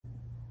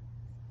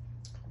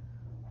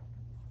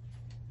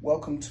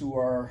Welcome to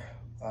our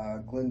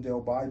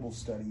Glendale Bible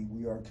study.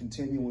 We are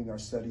continuing our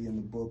study in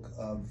the book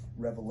of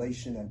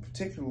Revelation, and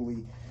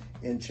particularly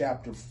in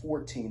chapter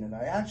 14. And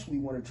I actually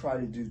want to try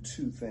to do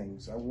two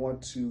things. I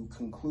want to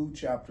conclude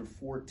chapter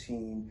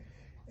 14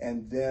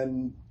 and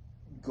then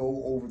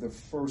go over the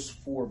first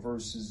four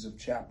verses of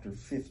chapter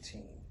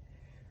 15.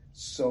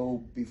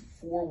 So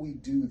before we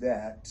do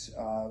that,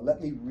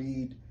 let me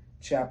read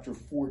chapter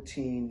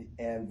 14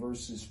 and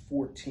verses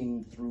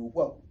 14 through,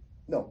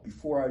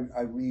 before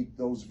I read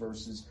those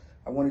verses,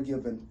 I want to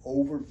give an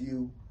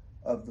overview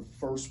of the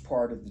first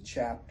part of the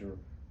chapter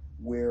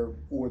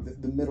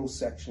the middle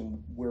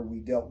section where we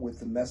dealt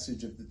with the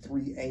message of the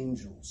three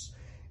angels,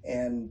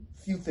 and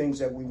a few things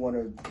that we want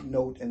to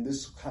note, and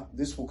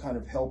this will kind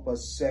of help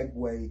us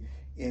segue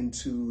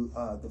into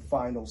the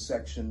final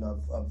section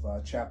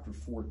of chapter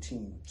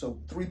 14. So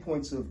 3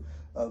 points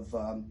of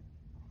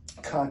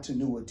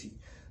continuity.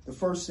 The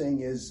first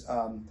thing is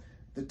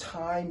the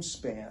time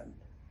span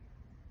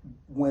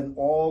when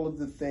all of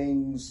the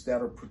things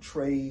that are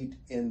portrayed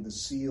in the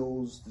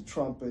seals, the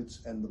trumpets,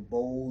 and the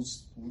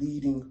bowls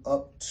leading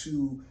up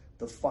to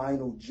the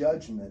final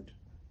judgment,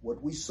 what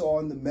we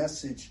saw in the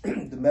message,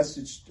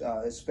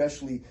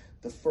 especially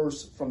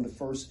from the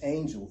first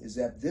angel, is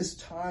that this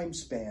time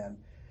span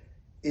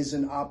is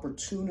an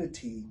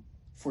opportunity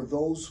for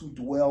those who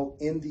dwell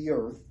in the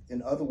earth,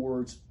 in other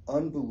words,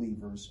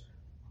 unbelievers,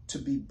 to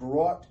be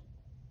brought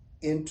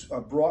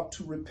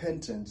to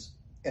repentance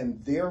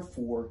and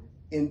therefore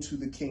into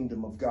the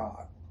kingdom of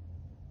God.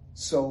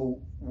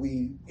 So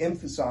we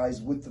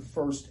emphasize with the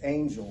first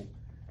angel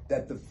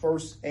that the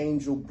first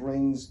angel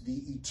brings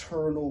the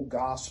eternal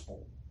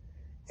gospel,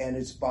 and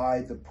it's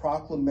by the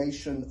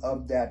proclamation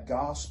of that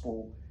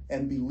gospel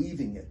and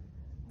believing it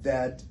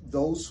that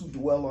those who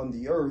dwell on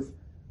the earth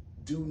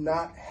do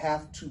not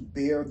have to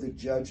bear the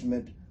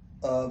judgment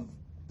of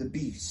the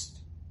beast.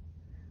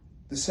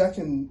 The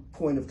second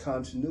point of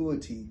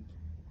continuity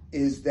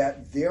is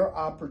that their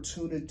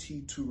opportunity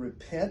to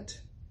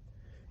repent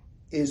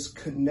is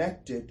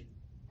connected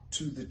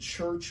to the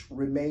church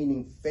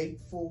remaining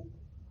faithful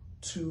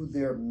to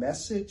their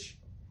message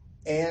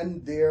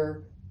and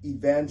their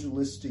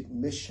evangelistic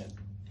mission,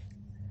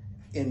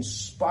 in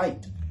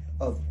spite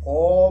of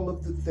all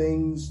of the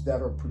things that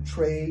are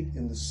portrayed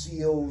in the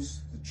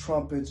seals, the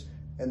trumpets,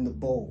 and the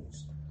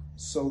bowls.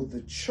 So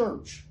the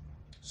church,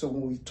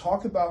 when we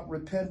talk about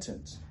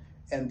repentance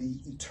and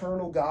the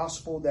eternal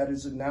gospel that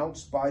is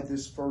announced by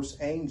this first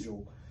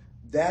angel,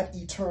 that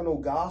eternal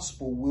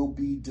gospel will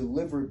be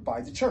delivered by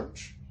the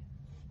church,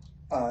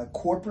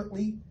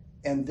 corporately,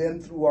 and then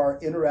through our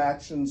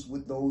interactions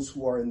with those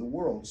who are in the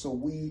world. So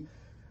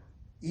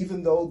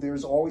even though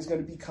there's always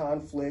going to be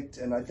conflict,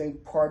 and I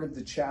think part of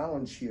the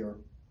challenge here,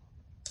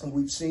 and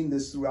we've seen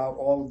this throughout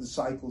all of the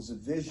cycles of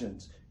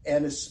visions,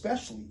 and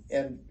especially,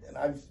 and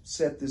I've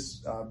said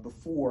this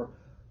before,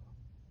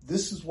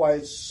 this is why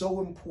it's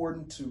so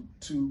important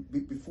to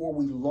before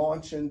we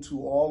launch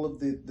into all of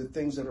the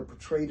things that are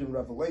portrayed in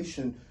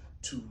Revelation,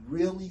 to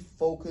really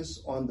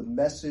focus on the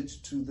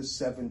message to the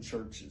seven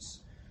churches,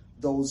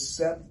 those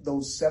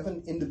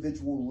seven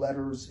individual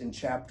letters in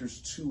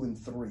chapters 2 and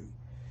 3.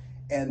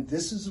 And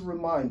this is a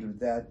reminder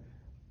that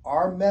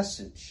our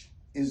message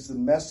is the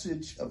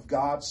message of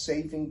God's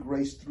saving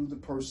grace through the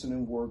person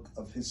and work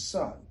of his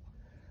Son.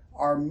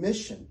 Our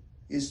mission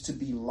is to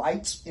be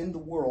lights in the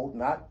world,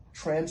 not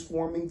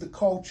transforming the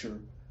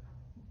culture,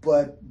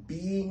 but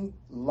being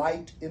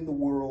light in the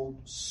world,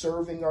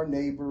 serving our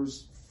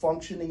neighbors,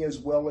 functioning as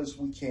well as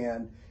we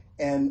can,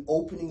 and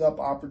opening up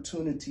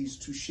opportunities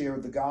to share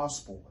the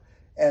gospel.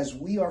 As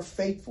we are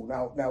faithful,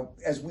 now,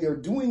 as we are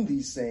doing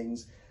these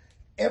things,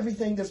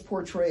 everything that's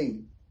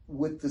portrayed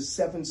with the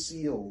seven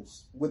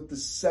seals, with the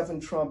seven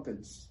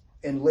trumpets,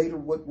 and later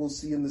what we'll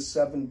see in the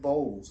seven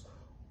bowls,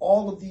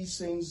 all of these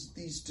things,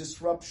 these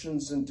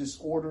disruptions and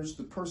disorders,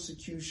 the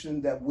persecution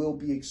that will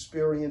be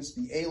experienced,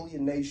 the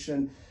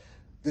alienation,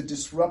 the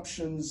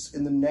disruptions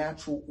in the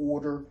natural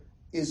order,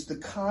 is the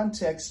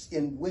context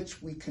in which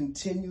we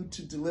continue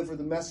to deliver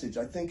the message.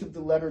 I think of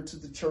the letter to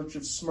the church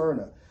of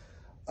Smyrna,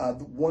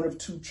 one of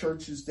two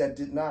churches that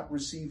did not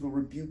receive a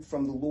rebuke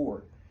from the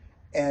Lord.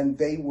 And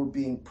they were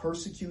being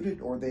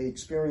persecuted, or they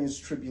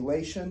experienced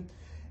tribulation,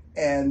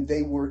 and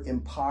they were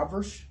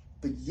impoverished.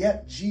 But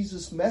yet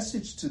Jesus'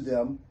 message to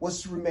them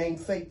was to remain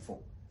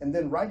faithful. And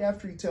then right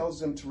after he tells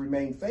them to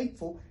remain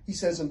faithful, he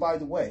says, and by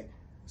the way,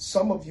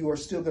 some of you are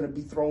still going to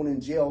be thrown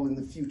in jail in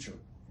the future,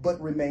 but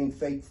remain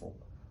faithful.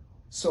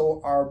 So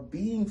our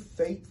being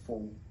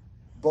faithful,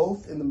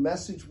 both in the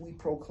message we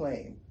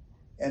proclaim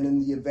and in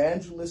the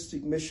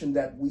evangelistic mission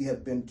that we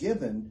have been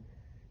given,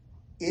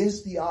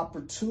 is the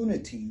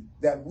opportunity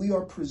that we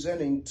are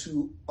presenting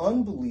to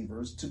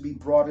unbelievers to be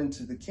brought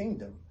into the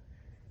kingdom.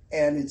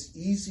 And it's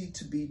easy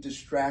to be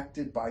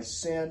distracted by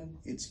sin.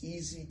 It's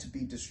easy to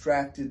be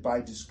distracted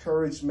by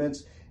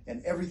discouragements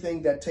and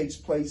everything that takes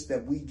place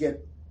that we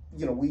get,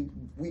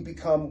 we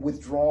become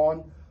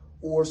withdrawn,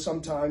 or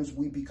sometimes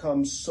we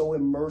become so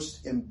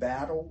immersed in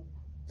battle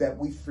that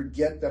we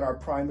forget that our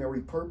primary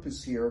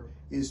purpose here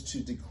is to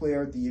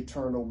declare the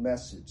eternal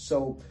message.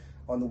 So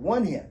on the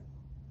one hand,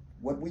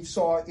 what we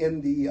saw in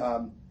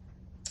the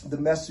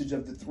message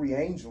of the three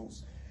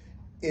angels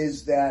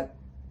is that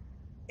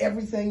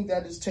everything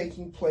that is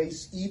taking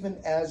place, even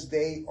as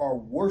they are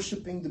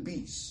worshiping the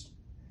beast,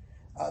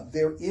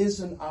 there is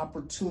an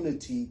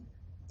opportunity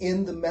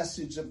in the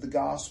message of the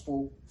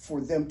gospel for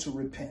them to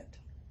repent.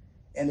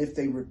 And if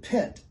they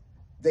repent,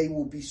 they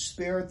will be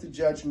spared the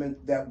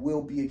judgment that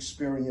will be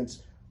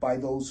experienced by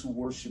those who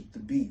worship the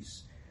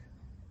beast.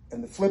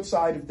 And the flip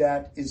side of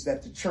that is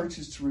that the church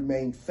is to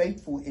remain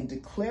faithful in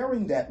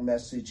declaring that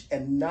message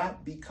and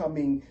not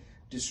becoming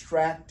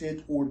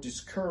distracted or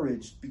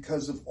discouraged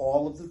because of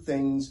all of the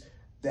things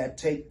that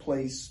take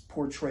place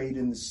portrayed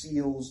in the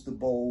seals, the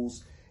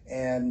bowls,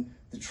 and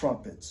the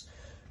trumpets.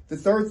 The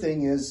third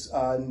thing is,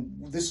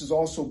 this has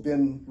also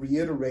been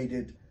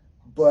reiterated,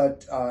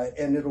 but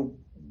and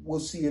we'll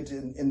see it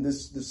in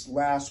this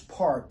last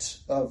part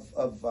of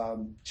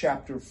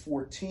chapter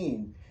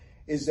 14,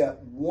 is that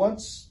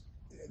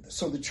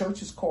so the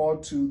church is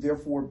called to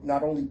therefore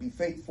not only be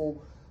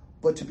faithful,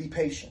 but to be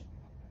patient.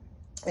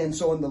 And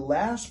so in the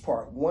last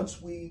part,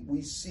 once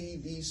we see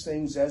these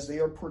things as they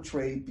are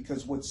portrayed,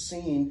 because what's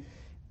seen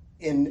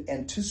in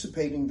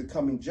anticipating the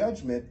coming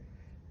judgment,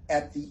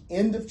 at the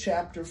end of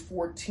chapter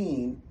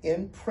 14,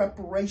 in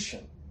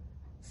preparation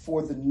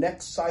for the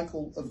next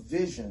cycle of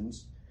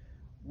visions,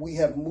 we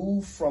have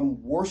moved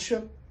from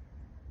worship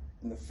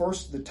in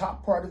the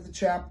top part of the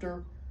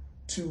chapter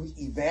to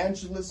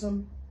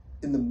evangelism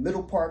in the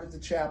middle part of the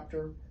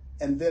chapter.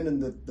 And then in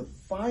the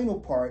final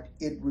part,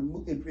 it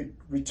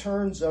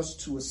returns us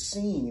to a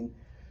scene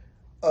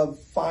of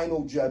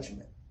final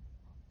judgment.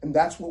 And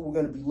that's what we're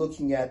going to be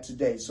looking at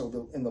today.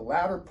 So in the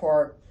latter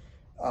part,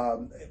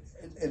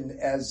 and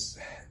as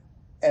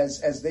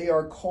they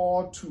are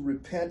called to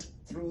repent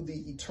through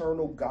the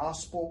eternal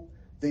gospel,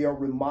 they are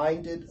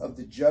reminded of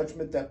the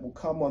judgment that will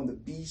come on the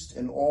beast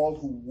and all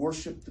who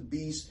worship the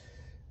beast.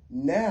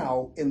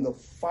 Now, in the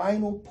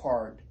final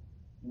part,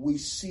 we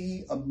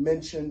see a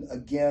mention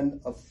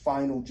again of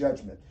final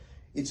judgment.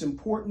 It's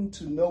important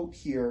to note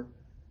here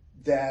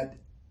that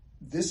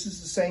this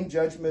is the same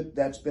judgment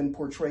that's been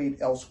portrayed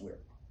elsewhere.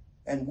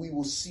 And we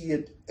will see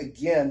it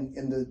again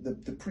in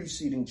the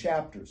preceding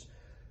chapters.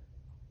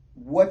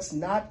 What's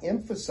not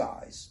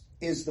emphasized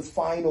is the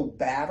final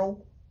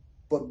battle,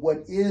 but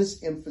what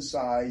is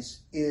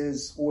emphasized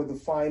is, or the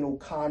final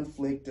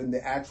conflict and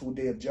the actual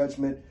day of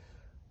judgment,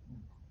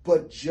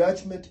 but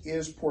judgment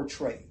is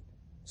portrayed.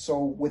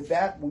 So with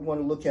that, we want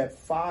to look at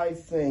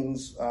 5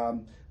 things,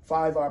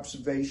 5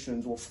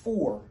 observations, or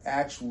 4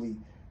 actually,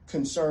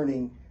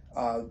 concerning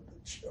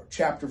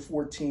chapter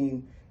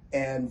 14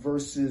 and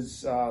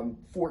verses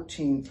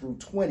 14 through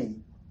 20.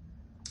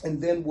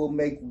 And then we'll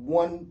make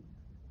 1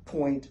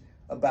 point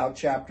about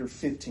chapter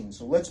 15.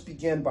 So let's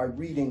begin by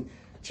reading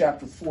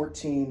chapter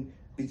 14,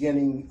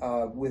 beginning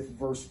with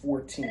verse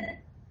 14.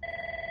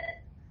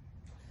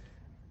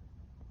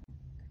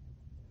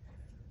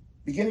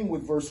 Beginning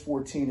with verse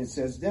 14, it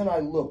says, "Then I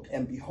looked,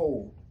 and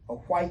behold, a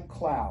white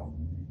cloud,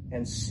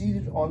 and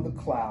seated on the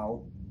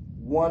cloud,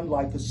 one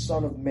like a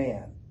son of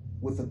man,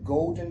 with a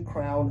golden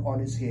crown on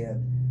his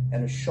head,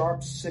 and a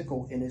sharp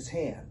sickle in his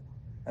hand.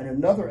 And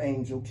another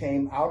angel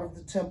came out of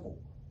the temple,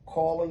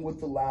 calling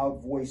with a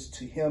loud voice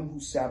to him who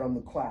sat on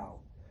the cloud,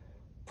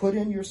 'Put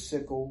in your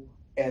sickle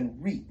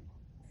and reap,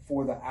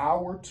 for the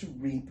hour to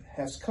reap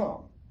has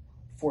come,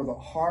 for the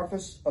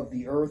harvest of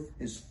the earth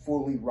is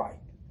fully ripe.'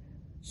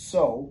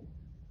 So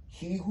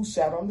he who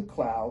sat on the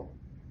cloud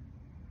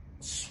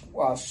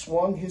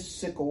swung his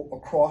sickle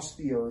across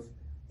the earth,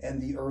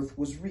 and the earth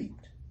was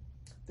reaped.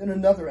 Then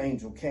another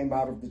angel came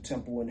out of the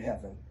temple in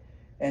heaven,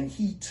 and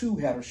he too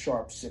had a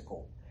sharp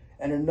sickle.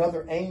 And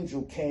another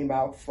angel came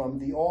out from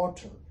the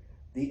altar,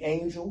 the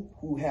angel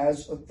who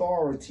has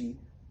authority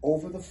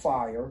over the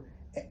fire,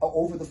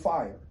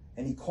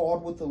 and he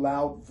called with a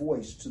loud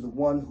voice to the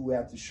one who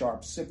had the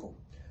sharp sickle,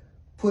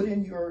 'Put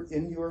in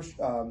your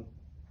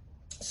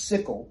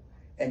sickle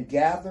and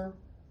gather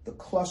the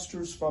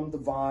clusters from the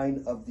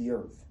vine of the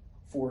earth,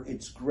 for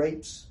its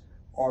grapes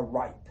are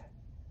ripe.'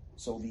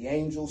 So the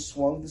angel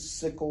swung the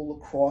sickle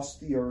across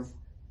the earth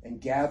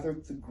and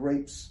gathered the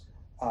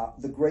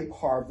grape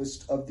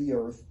harvest of the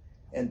earth,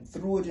 and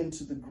threw it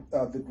into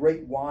the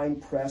great wine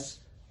press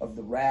of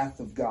the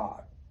wrath of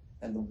God.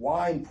 And the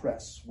wine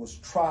press was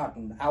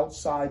trodden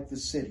outside the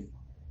city,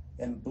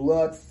 and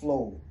blood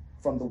flowed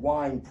from the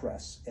wine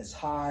press as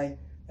high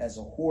as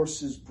a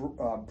horse's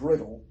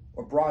bridle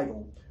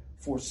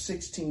for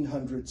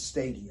 1,600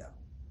 stadia."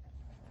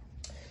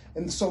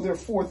 And so there are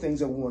 4 things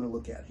that we want to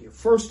look at here.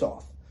 First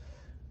off,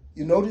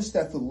 you notice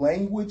that the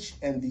language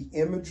and the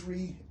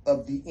imagery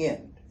of the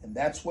end, and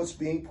that's what's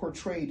being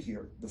portrayed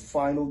here, the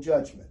final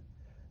judgment.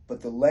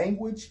 But the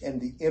language and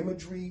the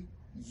imagery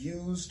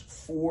used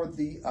for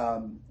the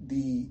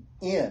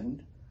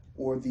end,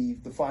 or the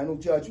final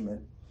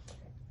judgment,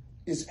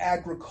 is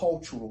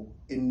agricultural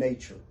in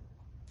nature.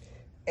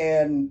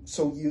 And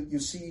so you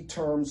see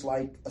terms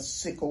like a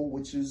sickle,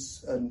 which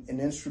is an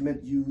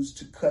instrument used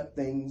to cut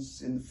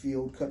things in the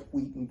field, cut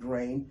wheat and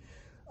grain,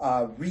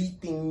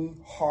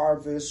 reaping,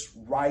 harvest,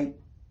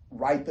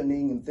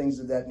 ripening, and things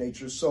of that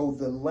nature. So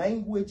the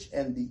language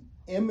and the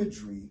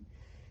imagery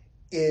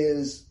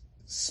is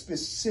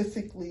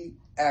specifically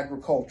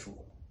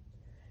agricultural.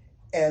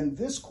 And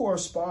this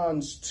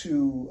corresponds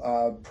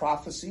to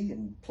prophecy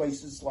in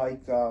places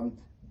like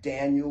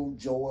Daniel,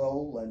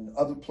 Joel, and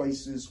other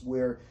places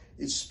where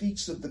it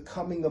speaks of the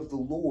coming of the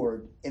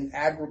Lord in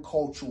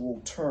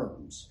agricultural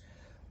terms.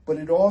 But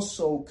it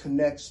also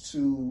connects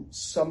to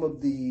some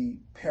of the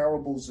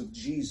parables of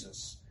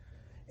Jesus.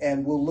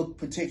 And we'll look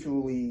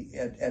particularly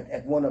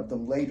at one of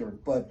them later.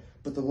 But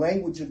the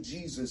language of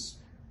Jesus,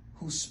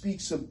 who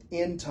speaks of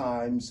end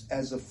times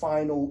as a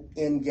final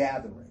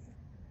ingathering.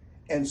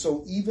 And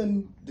so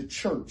even the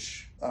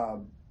church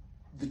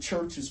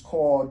is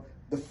called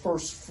the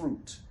first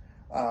fruit.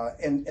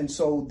 And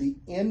so the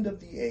end of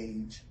the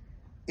age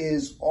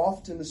is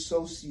often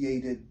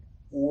associated,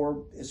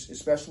 or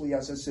especially,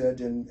 as I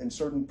said, in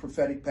certain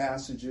prophetic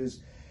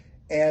passages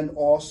and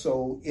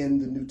also in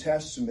the New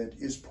Testament,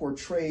 is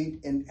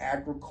portrayed in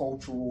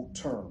agricultural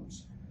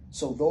terms.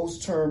 So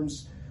those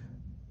terms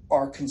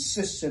are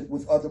consistent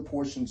with other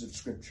portions of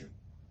Scripture.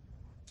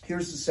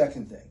 Here's the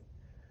second thing.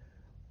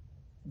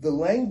 The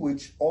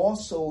language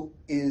also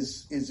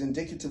is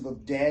indicative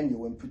of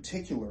Daniel in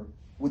particular,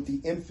 with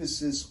the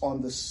emphasis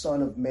on the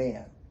Son of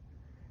Man.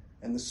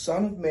 And the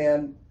Son of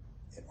Man,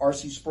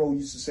 R.C. Sproul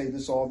used to say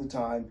this all the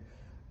time,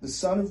 the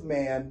Son of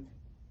Man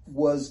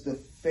was the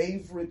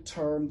favorite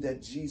term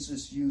that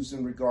Jesus used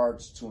in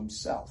regards to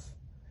himself.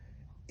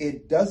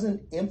 It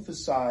doesn't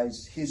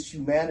emphasize his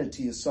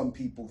humanity as some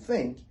people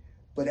think,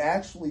 but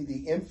actually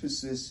the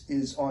emphasis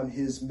is on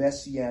his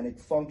messianic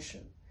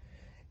function.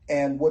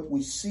 And what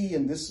we see,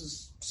 and this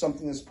is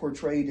something that's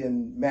portrayed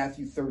in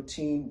Matthew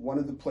 13, one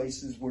of the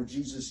places where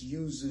Jesus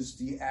uses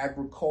the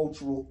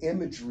agricultural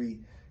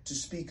imagery to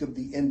speak of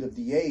the end of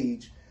the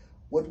age,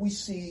 what we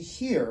see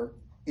here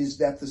is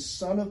that the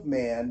Son of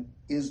Man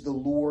is the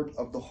Lord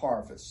of the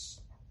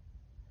harvest.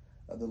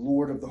 The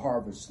Lord of the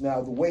harvest.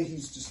 Now, the way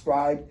he's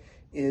described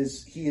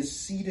is he is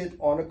seated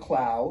on a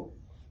cloud,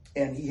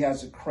 and he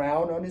has a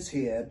crown on his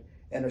head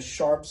and a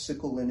sharp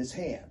sickle in his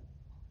hand.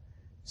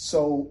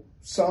 So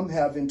some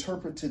have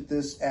interpreted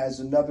this as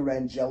another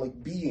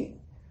angelic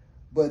being,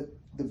 but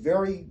the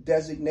very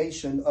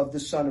designation of the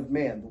Son of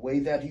Man, the way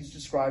that he's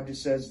described, it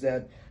says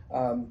that,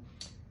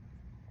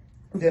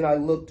 then I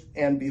looked,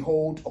 and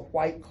behold, a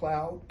white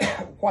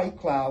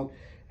cloud,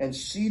 and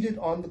seated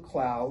on the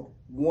cloud,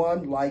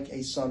 one like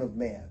a Son of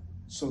Man.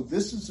 So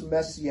this is a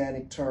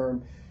messianic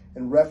term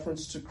in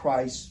reference to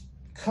Christ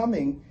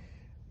coming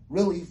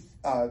really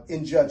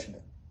in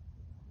judgment.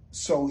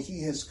 So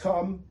he has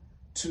come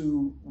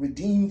to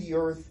redeem the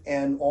earth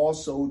and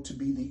also to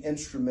be the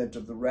instrument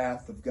of the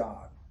wrath of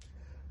God.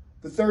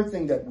 The third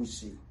thing that we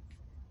see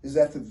is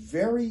that the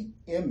very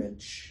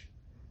image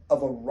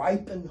of a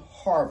ripened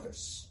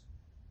harvest,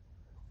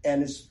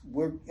 and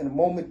in a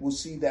moment we'll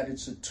see that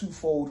it's a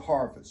twofold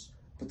harvest,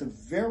 but the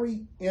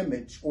very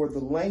image or the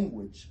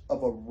language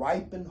of a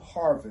ripened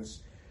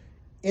harvest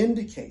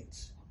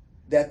indicates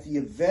that the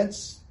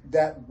events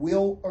that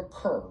will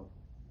occur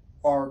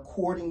are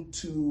according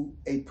to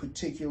a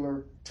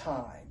particular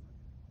time,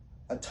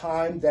 a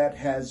time that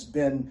has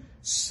been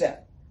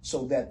set,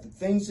 so that the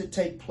things that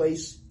take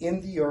place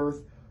in the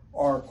earth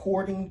are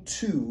according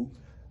to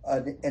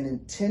an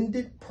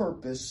intended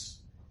purpose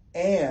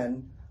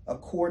and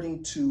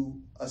according to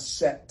a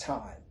set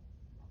time.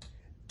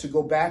 To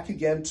go back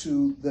again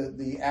to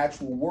the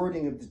actual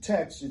wording of the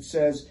text, it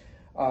says,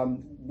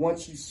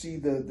 once you see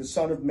the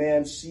Son of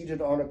Man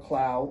seated on a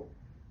cloud,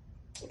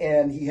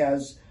 and he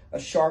has a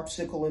sharp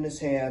sickle in his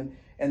hand.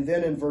 And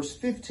then in verse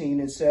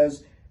 15, it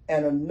says,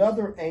 and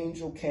another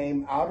angel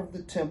came out of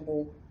the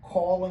temple,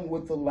 calling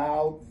with a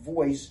loud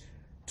voice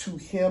to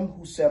him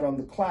who sat on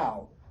the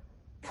cloud,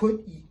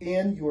 put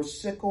in your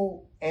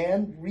sickle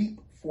and reap,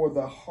 for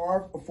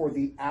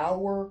the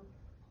hour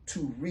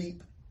to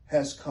reap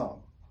has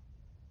come.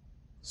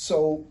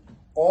 So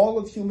all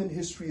of human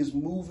history is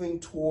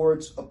moving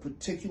towards a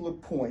particular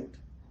point,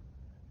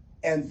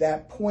 and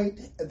that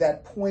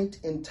point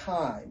in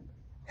time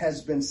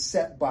has been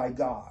set by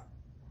God.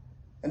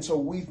 And so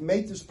we've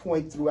made this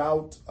point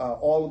throughout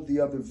all of the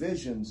other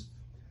visions,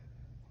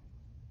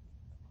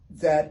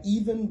 that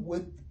even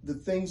with the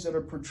things that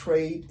are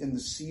portrayed in the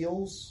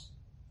seals,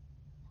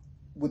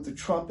 with the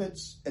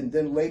trumpets, and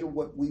then later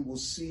what we will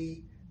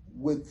see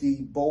with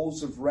the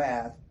bowls of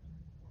wrath,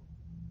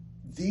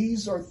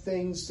 these are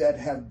things that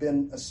have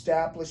been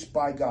established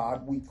by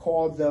God. We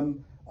call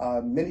them,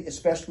 many,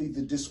 especially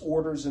the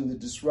disorders and the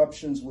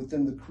disruptions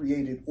within the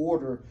created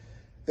order,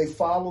 they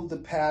follow the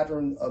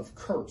pattern of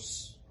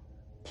curse,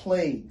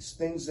 plagues,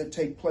 things that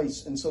take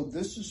place. And so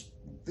this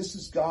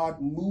is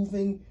God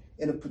moving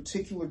in a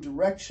particular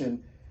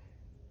direction,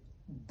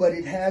 but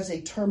it has a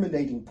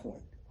terminating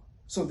point.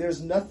 So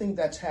there's nothing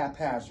that's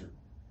haphazard.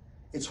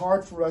 It's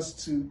hard for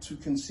us to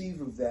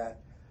conceive of that.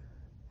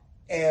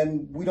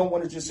 And we don't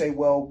want to just say,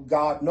 well,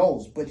 God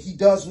knows, but he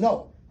does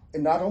know.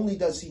 And not only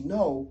does he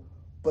know,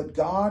 but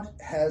God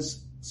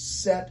has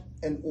set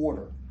an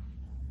order.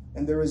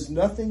 And there is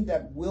nothing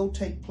that will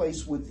take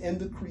place within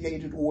the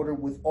created order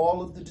with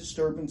all of the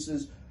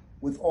disturbances,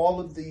 with all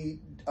of the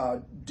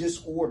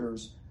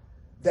disorders,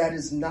 that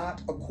is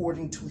not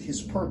according to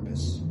his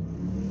purpose.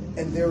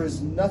 And there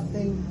is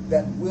nothing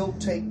that will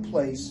take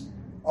place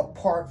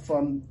apart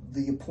from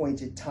the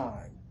appointed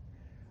time.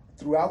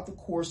 Throughout the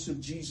course of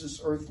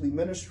Jesus' earthly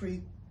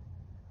ministry,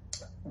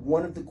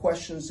 one of the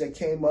questions that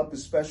came up,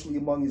 especially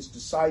among his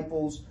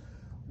disciples,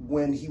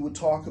 when he would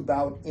talk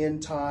about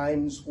end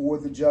times or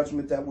the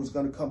judgment that was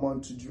going to come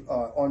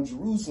on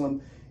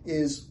Jerusalem,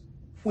 is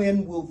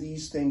when will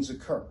these things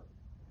occur?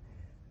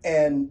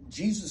 And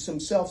Jesus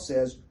himself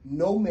says,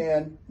 no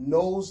man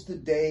knows the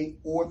day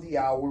or the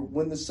hour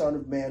when the Son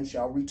of Man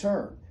shall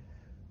return,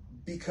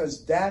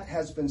 because that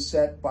has been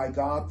set by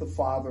God the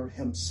Father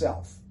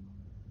himself.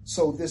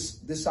 So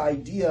this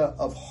idea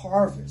of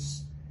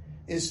harvest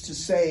is to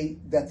say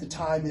that the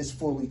time has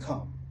fully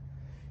come.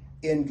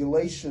 In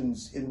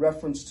Galatians, in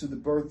reference to the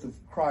birth of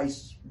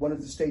Christ, one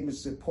of the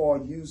statements that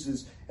Paul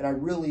uses, and I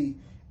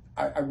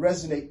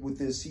resonate with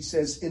this, he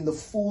says, in the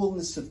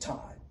fullness of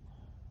time.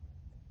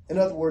 In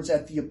other words,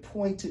 at the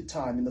appointed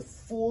time, in the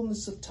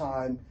fullness of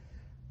time,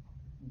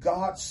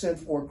 God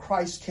sent, or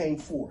Christ came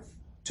forth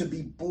to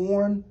be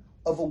born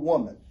of a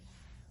woman.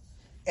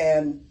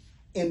 And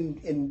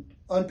in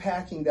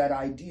unpacking that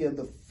idea,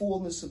 the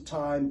fullness of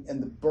time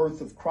and the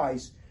birth of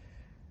Christ,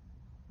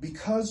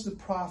 because the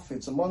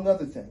prophets, among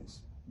other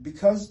things,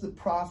 because the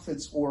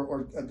prophets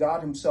or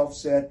God himself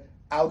said,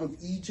 out of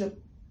Egypt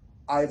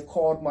I have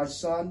called my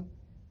son,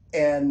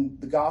 and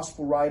the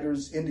gospel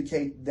writers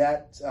indicate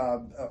that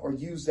or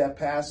use that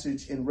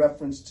passage in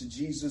reference to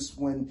Jesus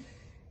when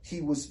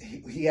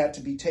he had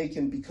to be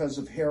taken because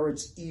of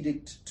Herod's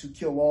edict to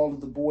kill all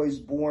of the boys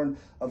born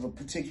of a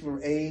particular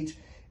age.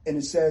 And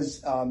it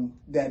says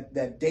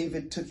that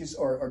David took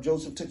or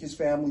Joseph took his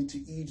family to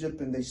Egypt,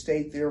 and they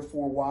stayed there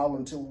for a while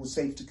until it was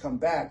safe to come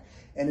back.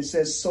 And it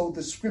says, so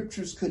the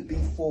scriptures could be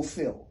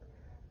fulfilled,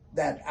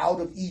 that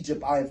out of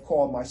Egypt I have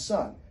called my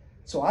son.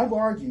 So I've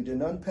argued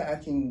in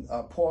unpacking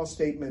Paul's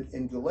statement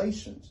in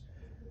Galatians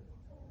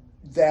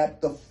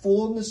that the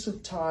fullness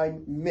of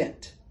time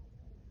meant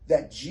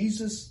that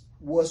Jesus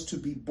was to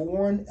be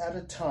born at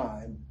a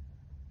time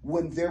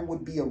when there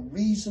would be a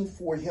reason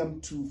for him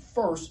to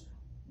first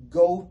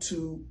go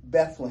to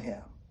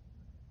Bethlehem,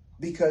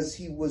 because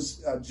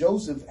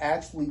Joseph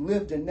actually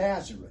lived in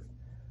Nazareth.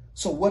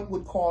 So what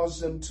would cause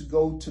them to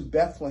go to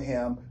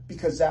Bethlehem?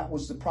 Because that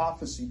was the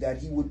prophecy, that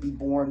he would be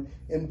born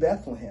in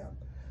Bethlehem.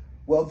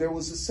 Well, there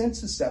was a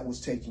census that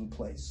was taking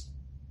place.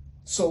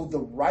 So the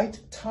right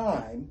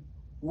time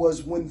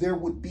was when there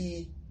would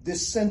be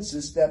this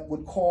census that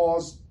would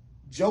cause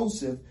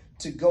Joseph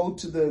to go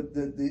to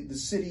the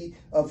city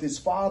of his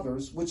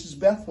fathers, which is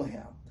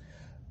Bethlehem.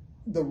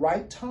 The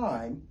right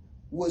time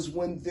was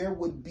when there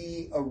would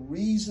be a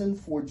reason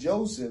for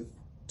Joseph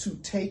to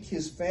take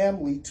his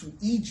family to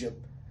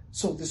Egypt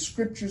so the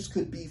scriptures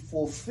could be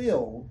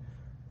fulfilled.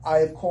 I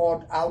have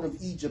called out of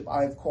Egypt,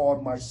 I have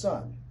called my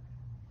son.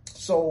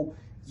 So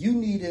you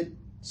needed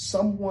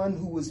someone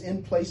who was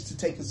in place to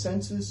take a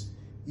census.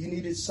 You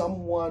needed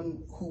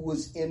someone who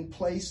was in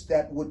place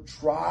that would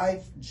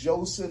drive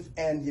Joseph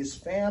and his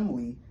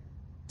family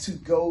to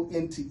go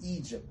into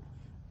Egypt.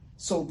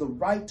 So the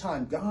right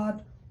time,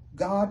 God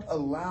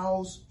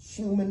allows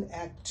human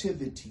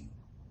activity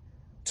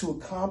to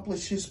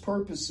accomplish his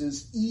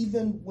purposes,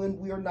 even when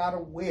we are not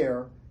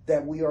aware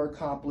that we are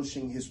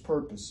accomplishing his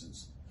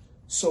purposes.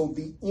 So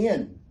the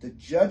end, the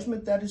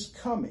judgment that is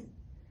coming,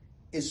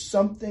 is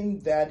something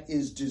that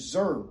is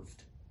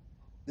deserved.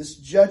 This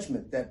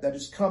judgment that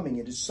is coming,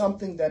 it is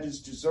something that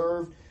is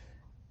deserved.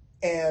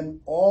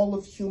 And all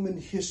of human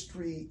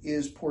history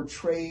is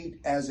portrayed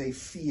as a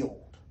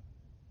field.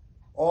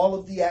 All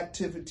of the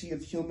activity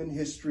of human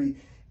history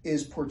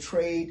is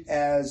portrayed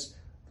as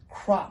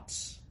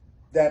crops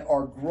that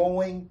are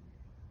growing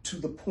to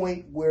the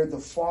point where the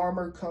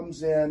farmer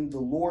comes in, the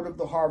Lord of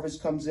the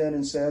harvest comes in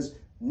and says,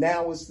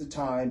 now is the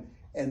time.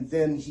 And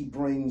then he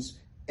brings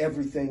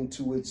everything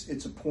to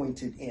its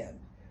appointed end.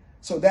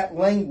 So that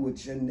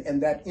language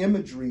and that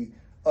imagery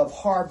of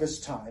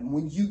harvest time,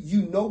 when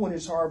you know when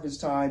it's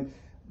harvest time,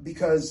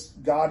 because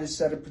God has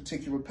set a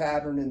particular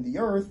pattern in the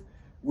earth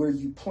where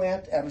you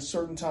plant at a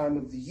certain time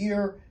of the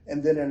year,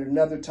 and then at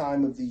another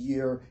time of the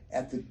year,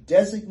 at the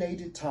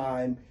designated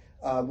time,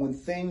 when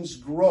things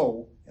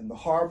grow and the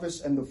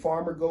harvest, and the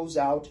farmer goes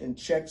out and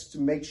checks to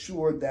make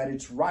sure that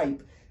it's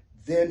ripe,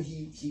 then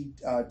he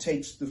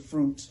takes the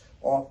fruit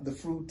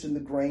and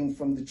the grain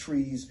from the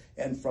trees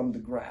and from the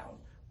ground.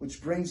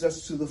 Which brings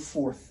us to the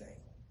fourth thing.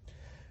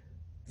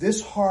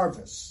 This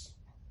harvest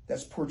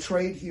that's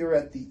portrayed here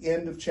at the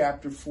end of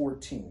chapter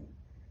 14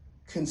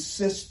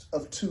 consists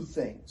of two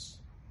things.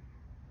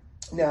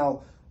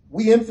 Now,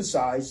 we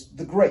emphasize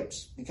the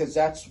grapes because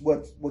that's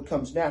what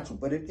comes natural,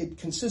 but it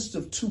consists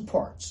of two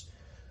parts.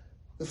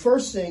 The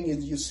first thing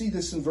is, you see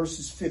this in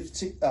verses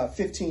 15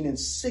 and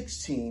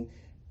 16,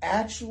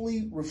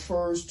 actually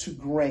refers to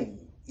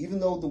grain, even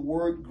though the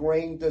word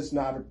grain does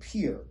not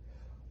appear.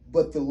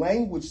 But the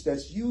language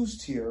that's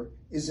used here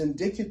is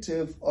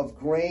indicative of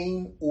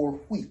grain or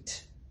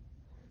wheat.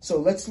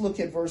 So let's look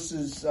at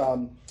verses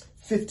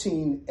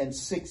 15 and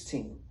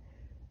 16.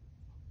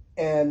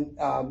 And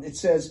it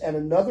says, "And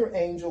another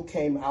angel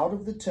came out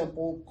of the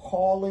temple,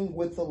 calling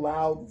with a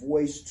loud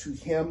voice to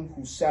him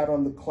who sat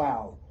on the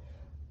cloud,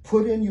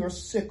 'Put in your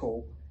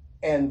sickle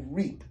and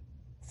reap,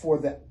 for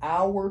the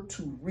hour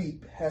to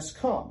reap has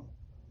come,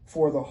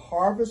 for the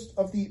harvest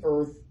of the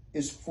earth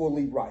is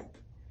fully ripe.'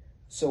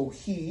 So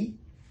he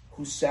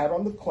who sat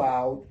on the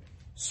cloud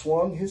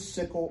swung his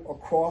sickle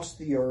across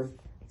the earth,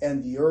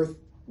 and the earth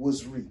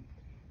was reaped."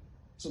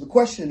 So the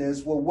question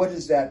is, well, what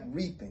is that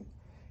reaping?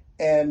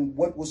 And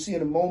what we'll see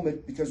in a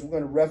moment, because we're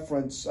going to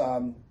reference,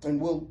 and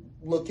we'll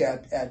look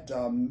at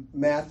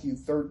Matthew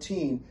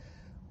 13,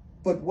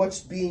 but what's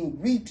being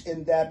reaped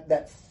in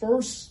that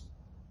first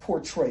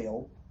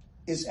portrayal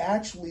is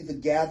actually the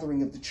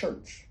gathering of the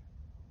church.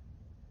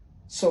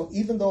 So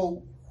even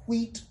though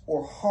wheat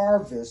or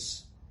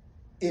harvest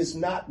is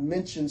not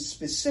mentioned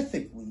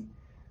specifically,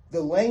 the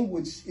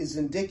language is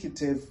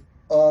indicative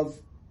of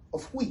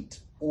wheat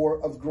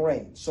or of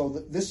grain. So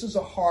this is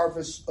a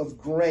harvest of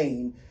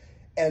grain.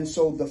 And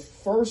so the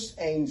first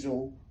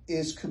angel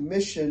is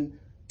commissioned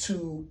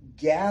to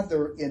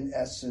gather, in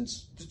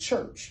essence, the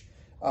church.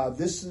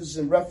 This is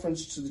in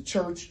reference to the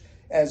church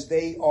as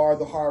they are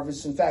the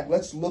harvest. In fact,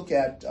 let's look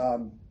at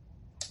the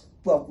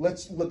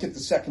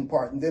second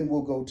part, and then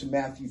we'll go to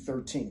Matthew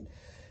 13.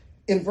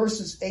 In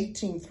verses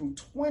 18 through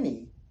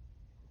 20,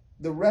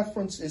 the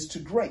reference is to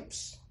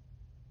grapes,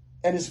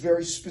 and it's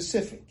very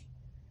specific.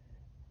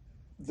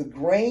 The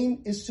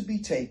grain is to be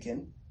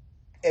taken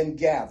and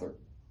gathered,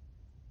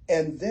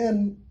 and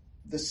then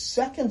the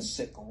second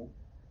sickle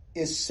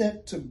is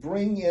sent to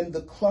bring in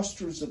the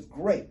clusters of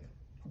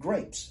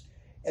grapes,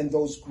 and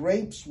those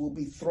grapes will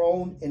be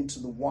thrown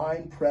into the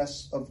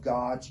winepress of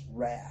God's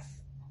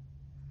wrath.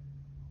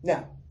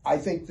 Now, I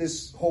think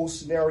this whole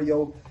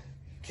scenario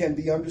can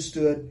be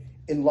understood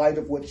in light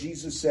of what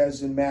Jesus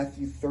says in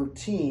Matthew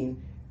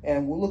 13.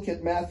 And we'll look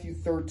at Matthew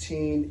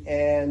 13,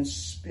 and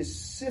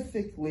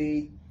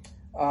specifically,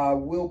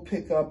 we'll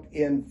pick up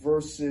in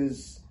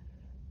verse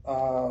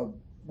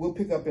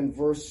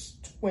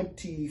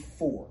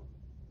 24.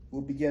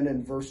 We'll begin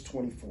in verse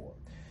 24.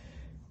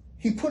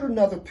 "He put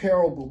another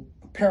parable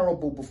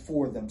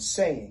before them,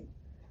 saying,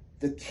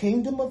 'The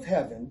kingdom of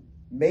heaven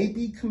may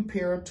be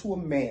compared to a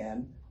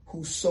man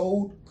who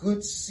sowed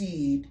good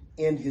seed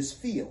in his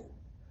field.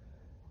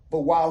 But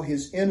while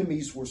his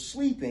enemies were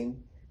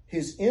sleeping,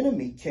 his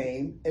enemy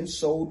came and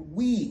sowed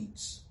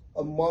weeds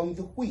among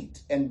the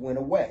wheat and went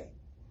away.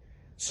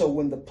 So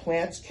when the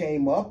plants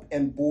came up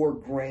and bore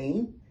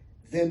grain,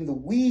 then the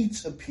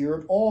weeds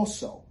appeared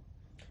also.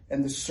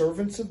 And the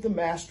servants of the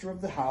master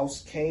of the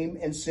house came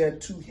and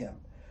said to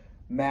him,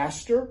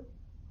 Master,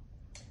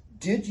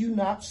 did you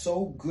not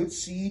sow good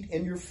seed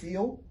in your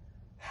field?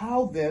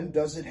 How then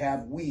does it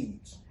have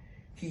weeds?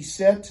 He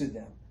said to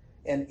them,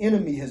 An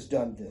enemy has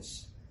done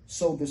this.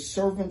 So the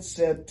servants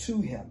said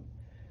to him,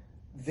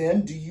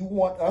 Then do you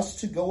want us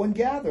to go and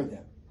gather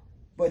them?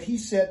 But he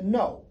said,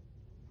 No,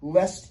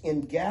 lest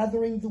in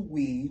gathering the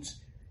weeds,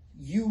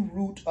 you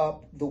root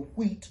up the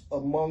wheat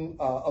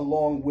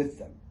along with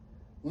them.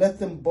 Let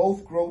them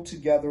both grow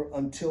together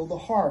until the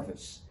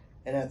harvest.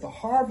 And at the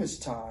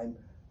harvest time,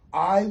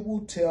 I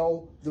will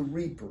tell the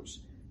reapers,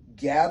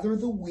 gather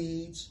the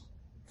weeds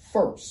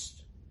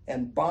first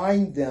and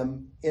bind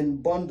them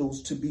in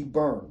bundles to be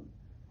burned,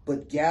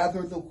 but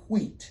gather the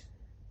wheat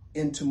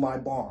into my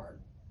barn.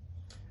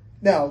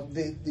 Now,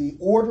 the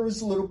order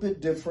is a little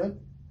bit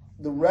different.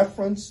 The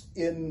reference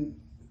in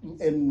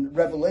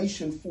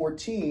Revelation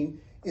 14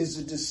 is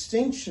a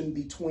distinction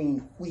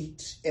between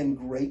wheat and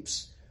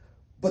grapes,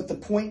 but the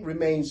point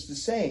remains the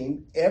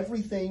same.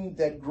 Everything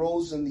that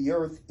grows in the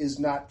earth is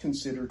not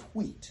considered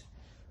wheat.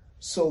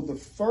 So the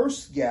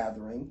first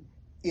gathering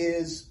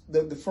is,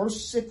 the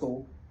first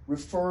sickle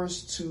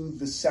refers to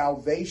the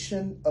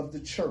salvation of the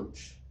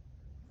church,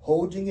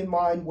 holding in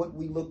mind what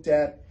we looked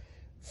at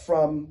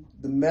from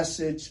the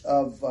message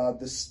of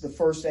the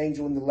first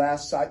angel in the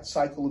last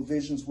cycle of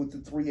visions with the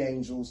three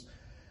angels.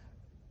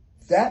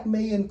 That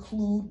may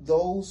include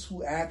those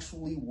who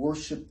actually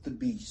worship the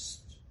beast.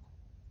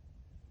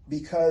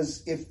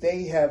 Because if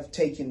they have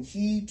taken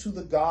heed to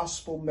the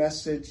gospel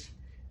message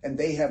and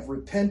they have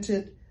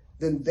repented,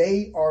 then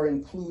they are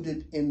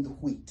included in the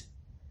wheat.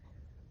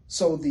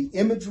 So the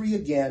imagery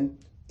again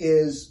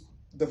is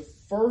the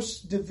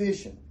first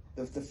division,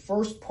 the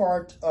first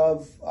part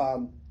of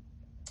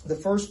the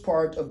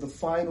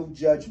final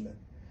judgment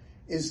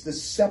is the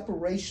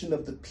separation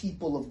of the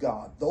people of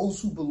God,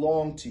 those who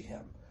belong to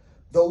him,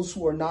 those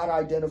who are not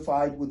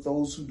identified with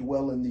those who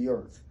dwell in the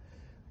earth.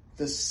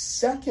 The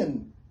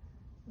second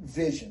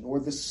vision, or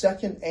the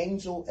second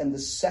angel and the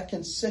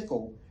second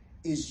sickle,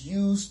 is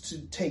used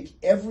to take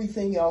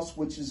everything else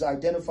which is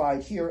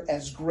identified here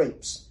as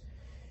grapes.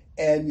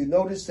 And you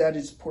notice that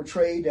it's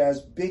portrayed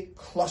as big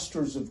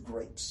clusters of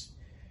grapes.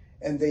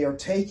 And they are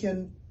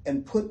taken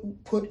and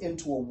put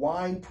into a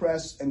wine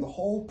press, and the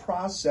whole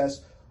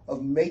process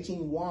of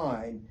making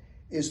wine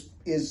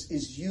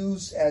is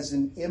used as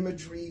an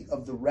imagery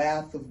of the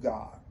wrath of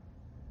God.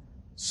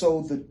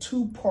 So the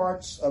two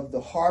parts of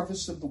the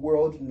harvest of the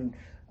world, and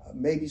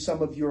maybe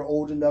some of you are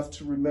old enough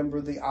to remember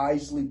the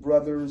Isley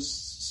Brothers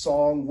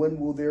song, "When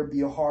Will There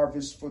Be a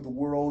Harvest for the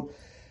World?"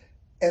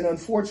 And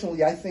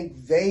unfortunately, I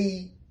think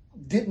they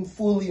didn't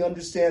fully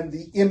understand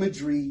the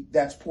imagery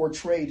that's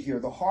portrayed here.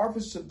 The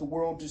harvest of the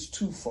world is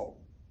twofold.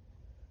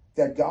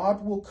 That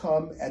God will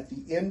come at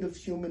the end of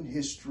human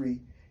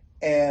history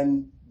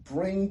and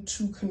bring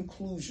to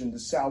conclusion the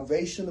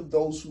salvation of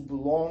those who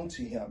belong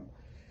to him,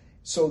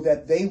 so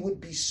that they would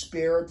be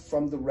spared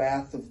from the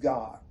wrath of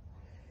God.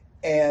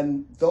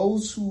 And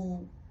those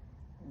who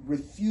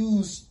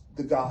refuse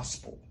the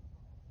gospel,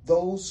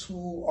 those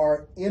who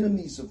are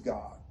enemies of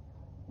God,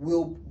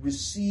 will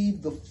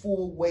receive the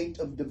full weight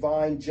of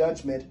divine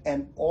judgment,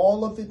 and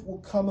all of it will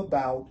come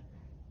about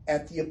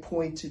at the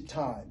appointed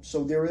time.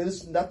 So there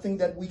is nothing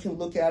that we can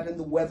look at in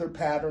the weather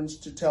patterns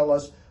to tell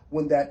us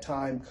when that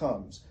time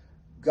comes.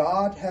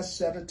 God has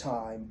set a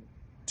time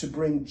to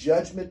bring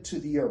judgment to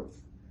the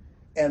earth.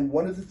 And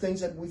one of the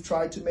things that we've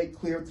tried to make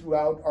clear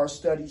throughout our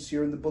studies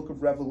here in the book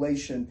of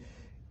Revelation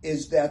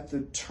is that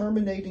the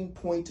terminating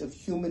point of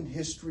human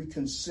history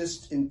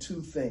consists in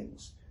two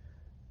things: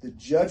 the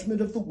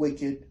judgment of the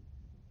wicked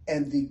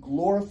and the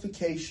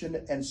glorification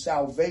and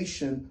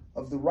salvation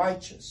of the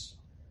righteous.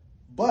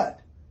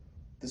 But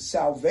the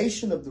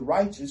salvation of the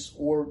righteous,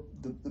 or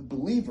the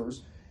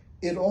believers,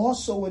 it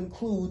also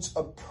includes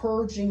a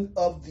purging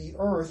of the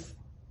earth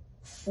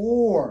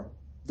for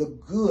the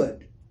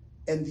good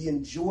and the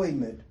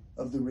enjoyment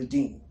of the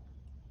redeemed.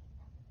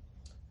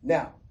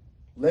 Now,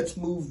 let's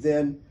move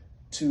then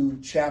to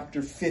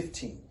chapter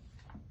 15.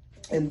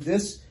 And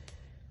this,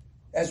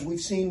 as we've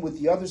seen with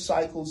the other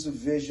cycles of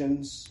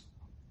visions,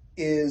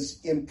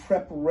 is in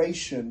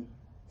preparation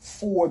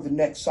for the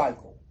next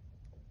cycle.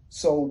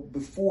 So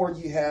before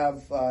you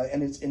have,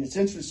 and it's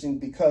interesting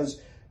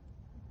because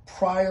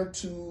prior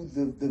to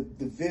the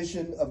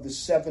vision of the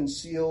seven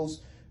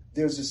seals,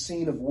 there's a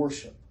scene of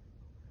worship.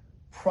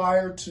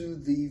 Prior to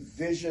the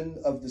vision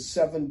of the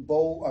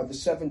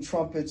seven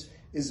trumpets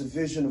is a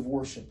vision of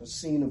worship, a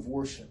scene of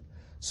worship.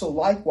 So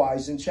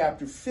likewise, in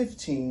chapter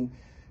 15,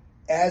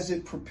 as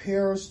it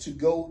prepares to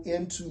go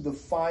into the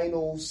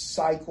final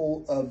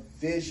cycle of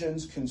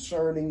visions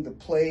concerning the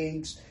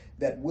plagues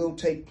that will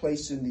take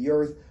place in the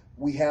earth,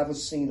 we have a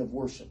scene of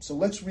worship. So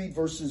let's read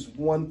verses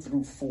 1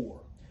 through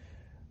 4.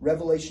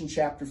 Revelation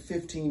chapter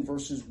 15,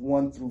 verses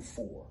 1 through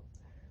 4.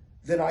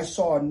 Then I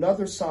saw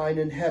another sign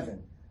in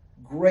heaven,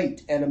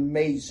 great and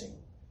amazing,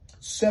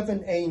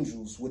 7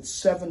 angels with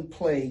 7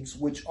 plagues,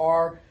 which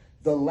are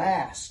the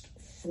last,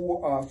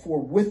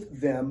 for with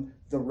them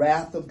the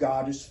wrath of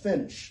God is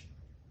finished.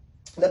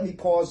 Let me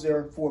pause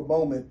there for a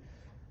moment.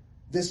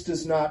 This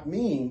does not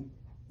mean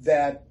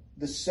that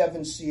the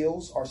 7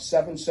 seals are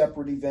 7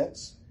 separate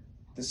events.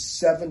 The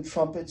 7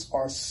 trumpets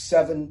are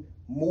 7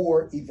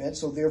 more events.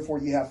 So therefore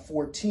you have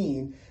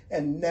 14.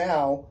 And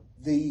now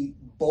the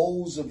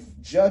bowls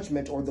of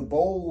judgment, or the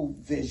bowl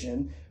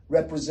vision,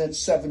 represents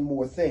 7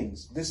 more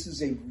things. This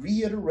is a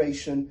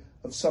reiteration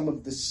of some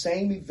of the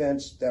same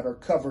events that are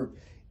covered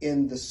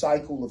in the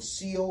cycle of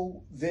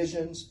seal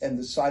visions and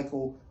the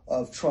cycle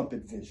of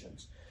trumpet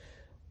visions.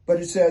 But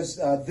it says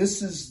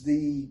this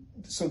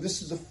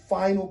is a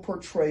final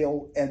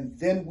portrayal, and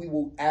then we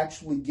will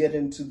actually get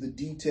into the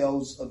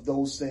details of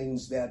those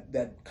things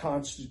that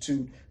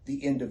constitute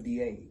the end of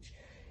the age.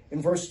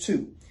 In verse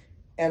 2,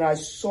 and I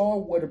saw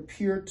what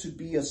appeared to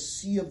be a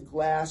sea of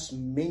glass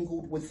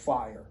mingled with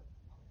fire,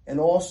 and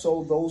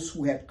also those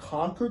who had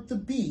conquered the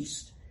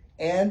beast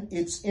and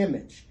its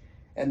image,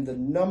 and the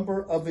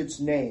number of its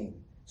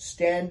name,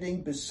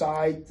 standing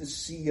beside the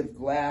sea of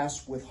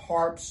glass with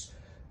harps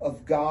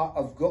of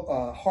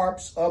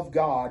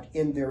God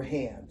in their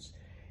hands.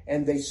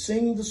 And they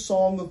sing the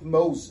song of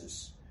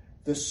Moses,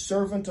 the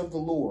servant of the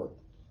Lord,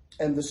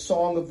 and the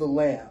song of the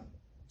Lamb,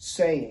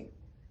 saying,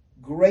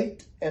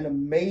 Great and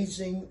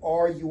amazing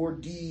are your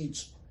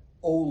deeds,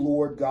 O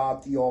Lord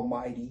God the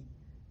Almighty.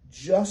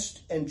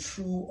 Just and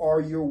true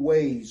are your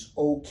ways,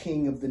 O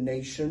King of the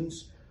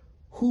nations.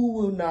 Who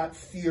will not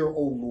fear,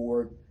 O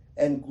Lord,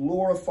 and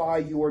glorify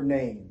your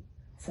name?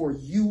 For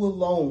you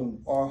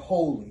alone are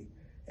holy,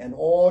 and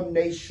all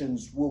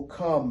nations will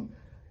come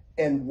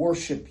and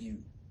worship you,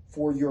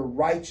 for your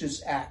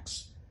righteous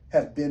acts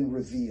have been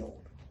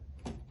revealed.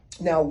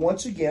 Now,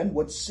 once again,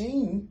 what's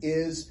seen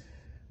is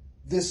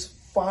this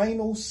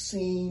final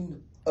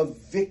scene of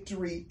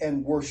victory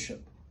and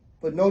worship.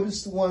 But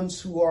notice the ones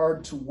who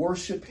are to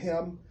worship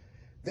him.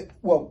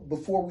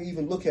 Before we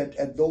even look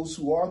at those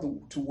who are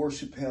to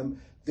worship him,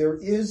 there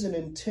is an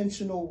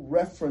intentional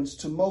reference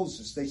to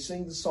Moses. They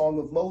sing the song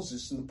of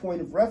Moses, and the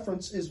point of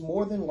reference is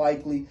more than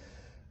likely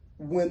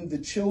when the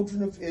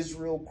children of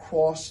Israel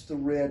crossed the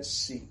Red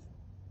Sea.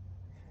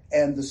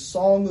 and the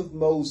Song of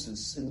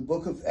Moses in the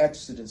book of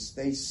Exodus.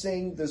 They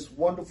sing this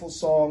wonderful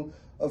song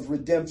of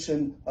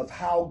redemption, of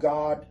how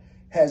God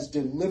has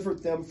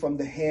delivered them from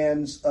the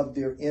hands of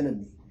their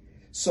enemy.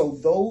 So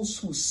those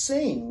who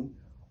sing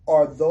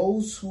are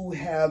those who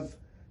have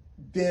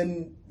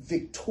been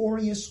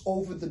victorious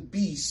over the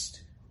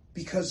beast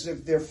because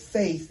of their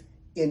faith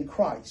in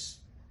Christ.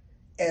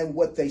 And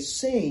what they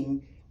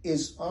sing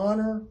is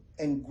honor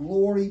and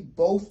glory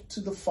both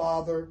to the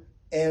Father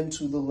and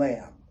to the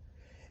Lamb.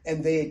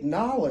 And they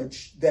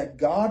acknowledge that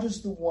God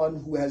is the one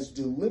who has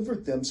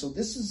delivered them. So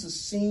this is a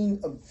scene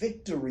of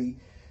victory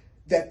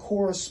that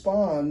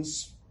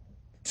corresponds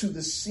to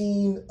the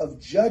scene of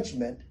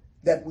judgment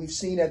that we've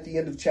seen at the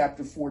end of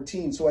chapter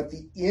 14. So at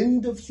the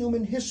end of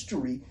human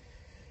history,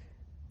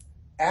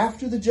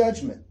 after the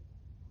judgment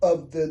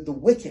of the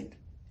wicked,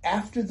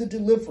 after the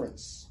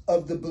deliverance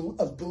of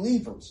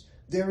believers,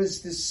 there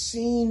is this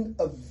scene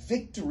of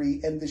victory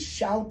and the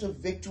shout of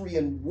victory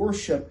and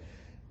worship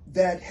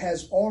that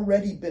has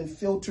already been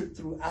filtered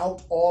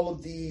throughout all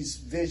of these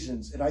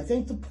visions. And I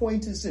think the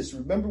point is this.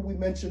 Remember, we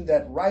mentioned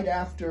that right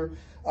after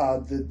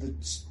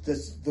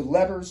the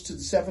letters to the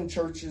seven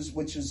churches,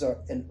 which is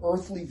an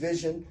earthly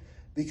vision,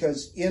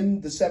 because in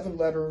the seven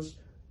letters,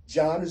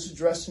 John is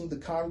addressing the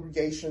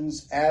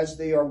congregations as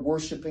they are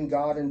worshiping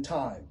God in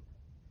time.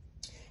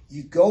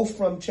 You go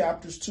from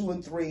chapters 2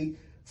 and 3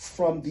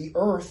 from the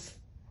earth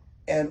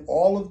and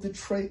all of the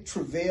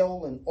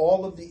travail and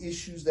all of the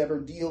issues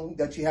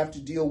that you have to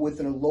deal with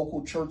in a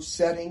local church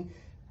setting.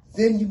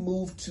 Then you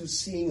move to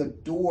seeing a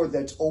door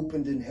that's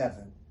opened in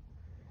heaven.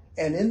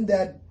 And in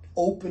that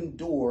open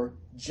door,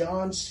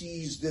 John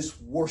sees this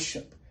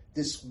worship,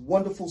 this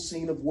wonderful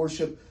scene of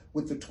worship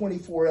with the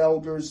 24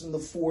 elders and the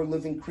 4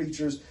 living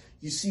creatures.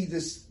 You see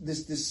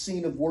this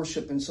scene of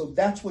worship. And so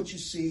that's what you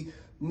see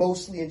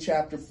mostly in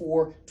chapter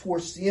 4.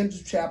 Towards the end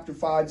of chapter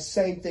 5,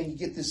 same thing. You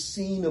get this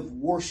scene of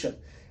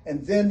worship.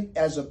 And then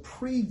as a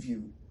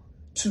preview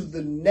to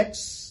the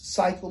next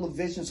cycle of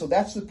vision, so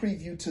that's the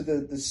preview to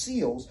the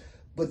seals.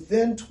 But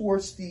then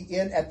towards the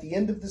end, at the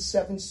end of the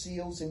 7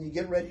 seals, and you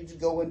get ready to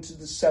go into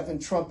the 7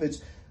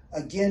 trumpets,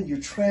 again, you're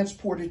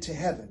transported to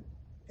heaven.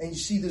 And you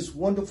see this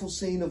wonderful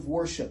scene of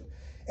worship.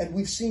 And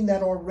we've seen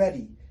that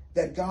already,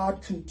 that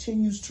God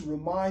continues to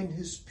remind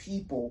his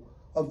people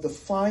of the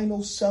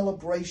final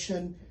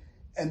celebration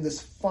and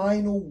this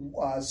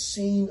final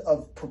scene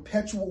of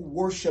perpetual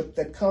worship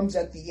that comes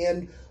at the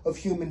end of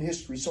human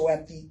history. So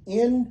at the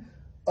end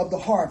of the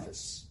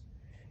harvest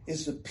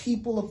is the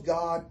people of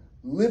God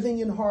living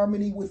in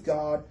harmony with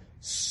God,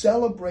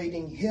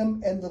 celebrating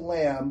him and the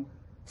Lamb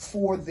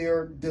for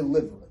their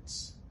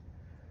deliverance.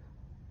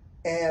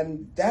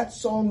 And that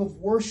song of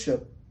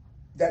worship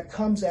that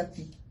comes at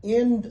the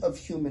end of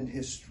human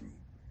history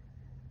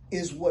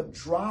is what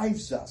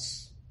drives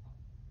us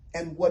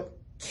and what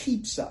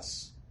keeps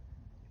us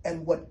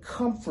and what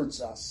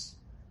comforts us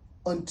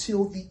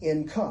until the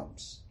end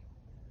comes.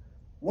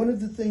 One of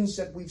the things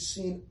that we've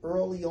seen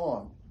early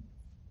on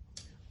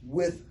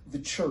with the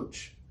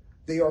church,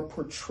 they are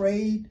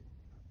portrayed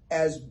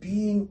as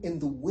being in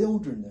the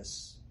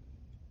wilderness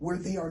where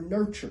they are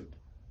nurtured.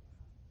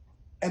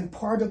 And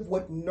part of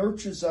what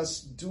nurtures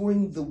us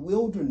during the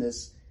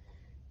wilderness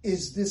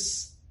is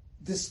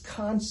this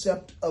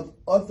concept of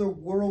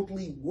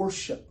otherworldly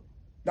worship.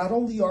 Not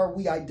only are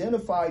we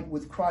identified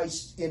with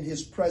Christ in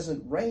his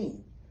present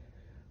reign,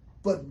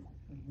 but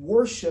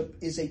worship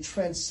is a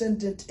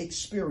transcendent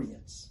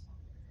experience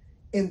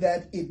in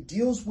that it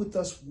deals with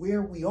us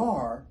where we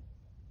are,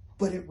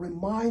 but it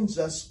reminds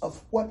us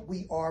of what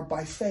we are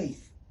by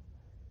faith.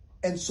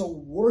 And so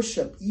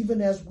worship,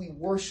 even as we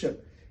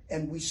worship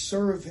and we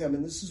serve him,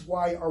 and this is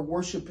why our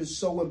worship is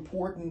so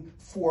important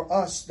for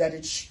us, that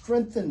it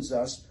strengthens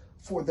us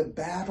for the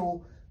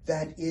battle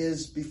that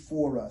is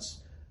before us.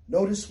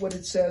 Notice what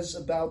it says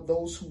about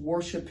those who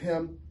worship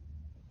him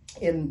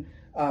in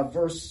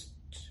verse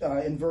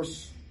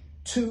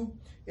 2.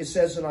 It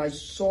says, "And I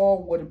saw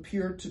what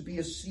appeared to be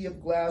a sea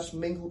of glass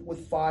mingled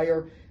with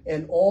fire,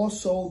 and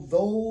also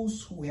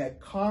those who had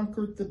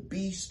conquered the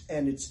beast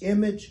and its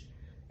image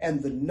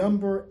and the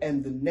number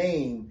and the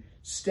name,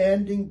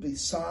 standing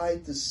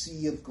beside the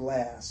sea of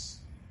glass."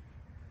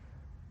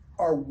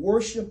 Our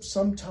worship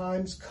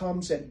sometimes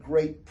comes at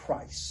great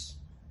price,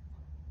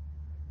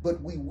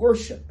 but we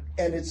worship.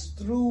 And it's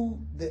through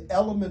the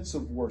elements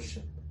of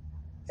worship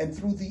and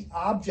through the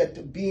object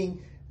of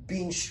being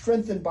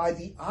strengthened by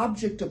the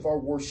object of our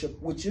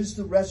worship, which is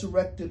the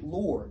resurrected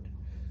Lord.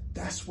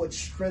 That's what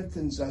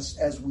strengthens us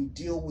as we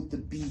deal with the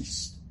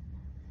beast.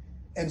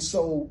 And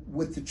so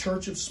with the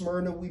church of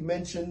Smyrna, we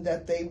mentioned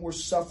that they were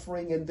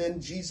suffering, and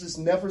then Jesus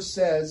never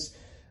says,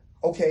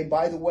 okay,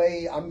 by the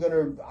way, I'm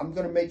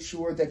gonna make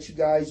sure that you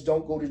guys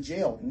don't go to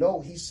jail.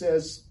 No, he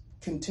says,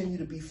 continue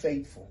to be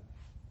faithful.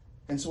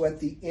 And so at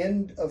the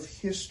end of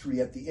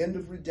history, at the end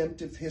of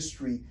redemptive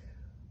history,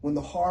 when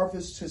the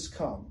harvest has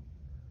come,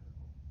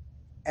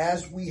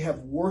 as we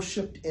have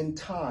worshiped in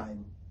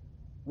time,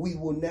 we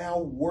will now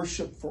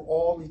worship for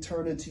all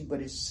eternity.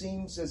 But it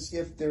seems as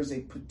if there's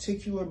a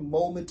particular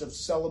moment of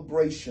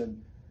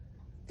celebration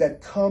that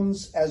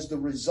comes as the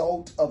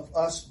result of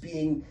us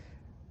being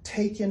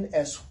taken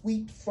as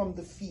wheat from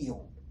the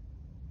field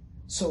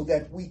so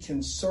that we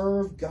can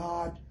serve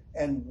God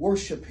and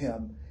worship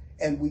him.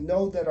 And we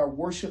know that our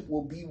worship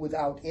will be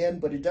without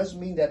end, but it doesn't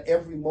mean that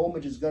every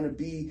moment is going to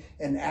be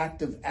an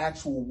act of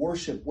actual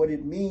worship. What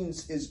it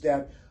means is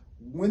that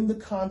when the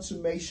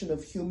consummation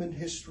of human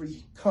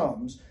history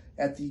comes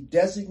at the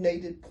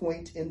designated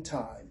point in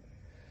time,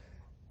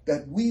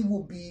 that we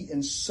will be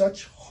in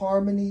such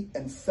harmony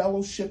and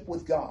fellowship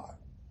with God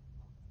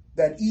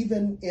that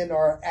even in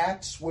our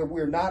acts where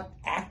we're not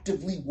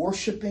actively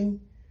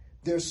worshiping,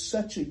 there's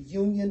such a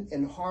union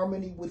and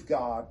harmony with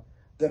God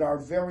that our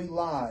very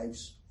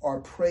lives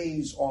are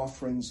praise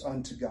offerings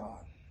unto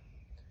God.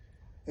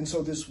 And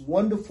so this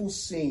wonderful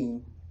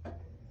scene,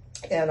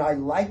 and I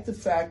like the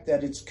fact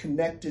that it's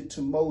connected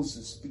to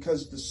Moses,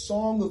 because the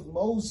Song of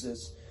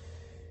Moses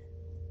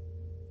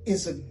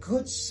is a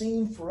good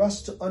scene for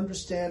us to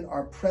understand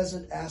our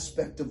present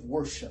aspect of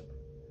worship.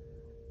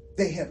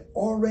 They had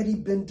already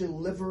been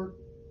delivered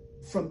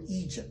from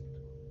Egypt,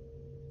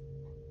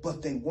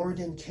 but they weren't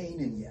in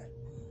Canaan yet.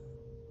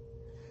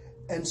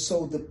 And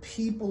so the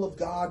people of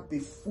God,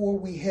 before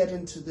we head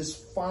into this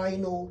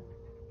final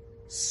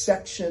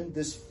section,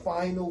 this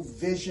final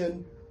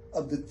vision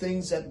of the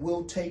things that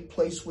will take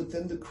place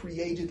within the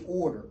created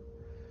order,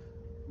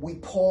 we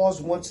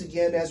pause once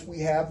again, as we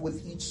have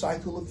with each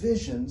cycle of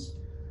visions,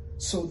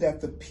 so that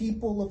the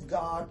people of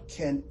God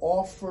can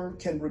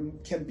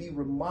be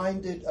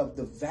reminded of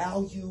the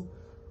value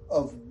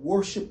of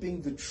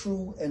worshiping the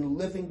true and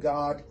living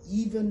God,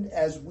 even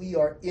as we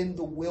are in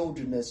the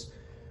wilderness.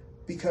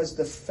 Because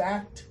the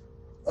fact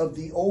of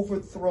the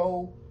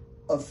overthrow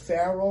of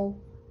Pharaoh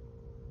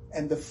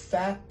and the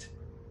fact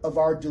of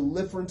our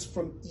deliverance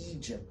from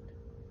Egypt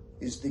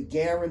is the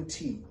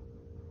guarantee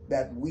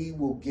that we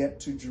will get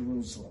to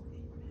Jerusalem.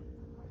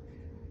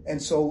 And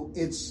so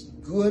it's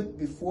good,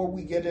 before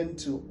we get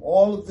into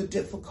all of the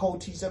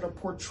difficulties that are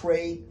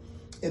portrayed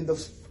in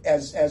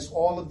as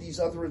all of these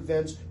other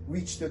events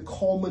reach their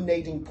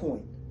culminating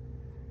point.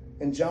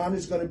 And John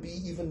is going to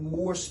be even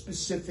more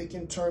specific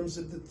in terms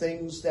of the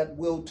things that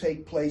will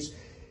take place.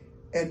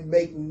 And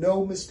make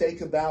no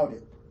mistake about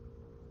it,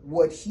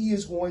 what he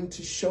is going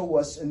to show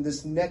us in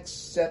this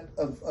next set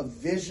of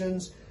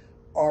visions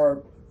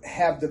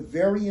have the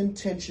very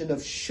intention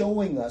of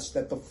showing us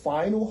that the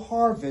final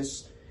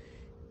harvest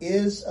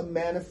is a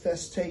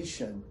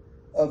manifestation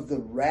of the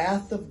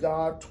wrath of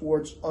God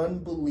towards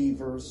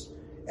unbelievers,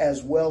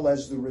 as well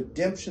as the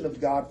redemption of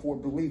God for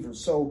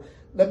believers. So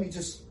I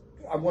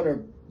want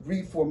to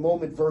read for a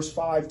moment verse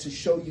 5 to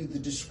show you the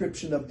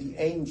description of the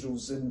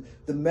angels and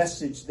the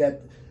message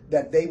that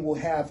they will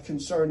have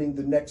concerning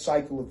the next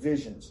cycle of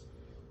visions.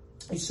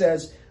 He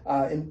says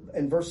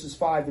in verses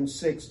 5 and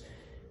 6,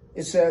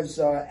 it says,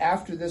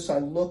 after this I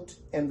looked,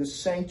 and the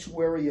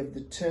sanctuary of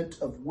the tent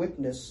of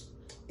witness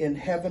in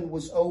heaven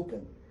was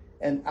open,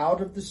 and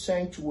out of the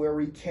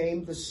sanctuary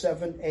came the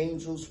 7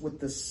 angels with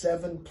the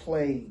 7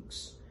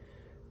 plagues,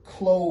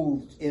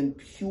 clothed in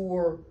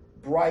pure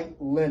bright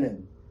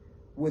linen,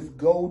 with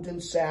golden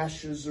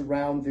sashes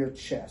around their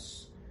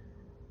chests.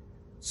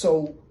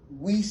 So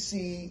we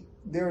see,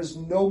 there is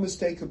no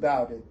mistake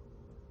about it,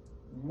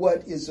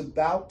 what is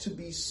about to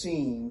be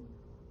seen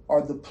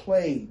are the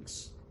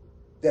plagues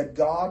that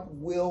God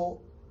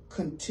will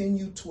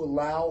continue to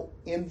allow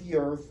in the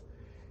earth,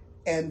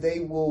 and they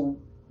will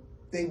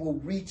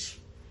reach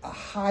a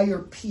higher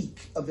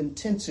peak of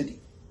intensity.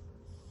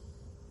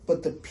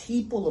 But the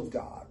people of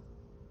God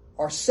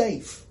are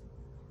safe.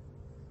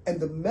 And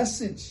the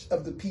message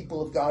of the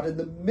people of God and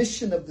the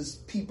mission of this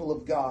people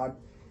of God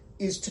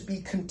is to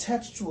be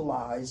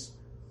contextualized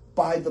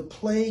by the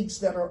plagues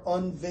that are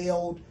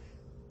unveiled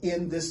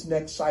in this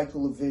next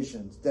cycle of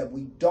visions. That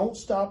we don't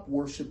stop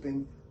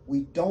worshiping,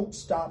 we don't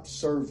stop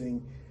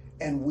serving,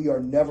 and we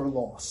are never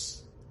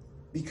lost.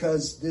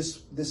 Because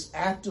this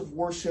act of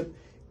worship,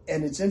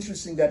 and it's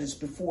interesting that it's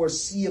before a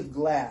sea of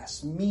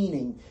glass,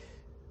 meaning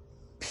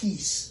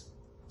peace.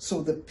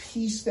 So the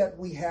peace that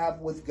we have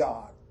with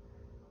God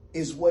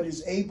is what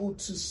is able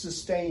to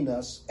sustain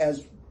us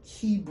as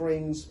he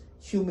brings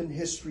human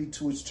history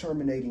to its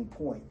terminating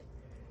point.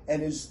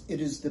 And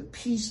it is the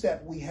peace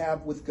that we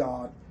have with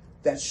God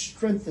that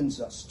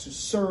strengthens us to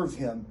serve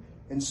him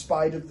in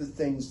spite of the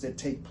things that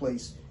take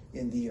place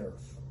in the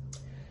earth.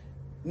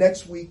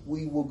 Next week,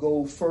 we will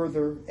go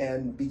further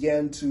and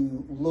begin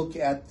to look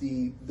at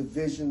the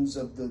visions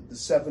of the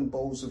 7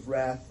 bowls of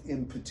wrath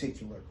in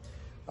particular.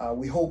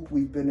 We hope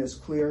we've been as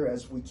clear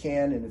as we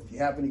can, and if you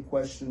have any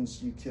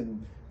questions, you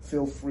can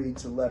feel free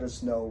to let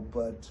us know.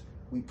 But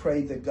we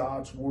pray that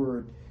God's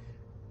word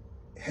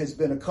has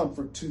been a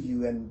comfort to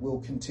you and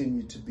will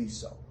continue to be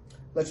so.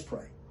 Let's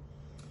pray.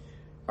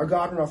 Our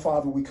God and our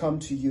Father, we come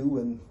to you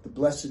in the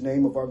blessed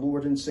name of our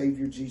Lord and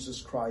Savior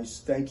Jesus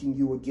Christ, thanking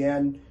you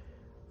again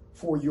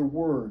for your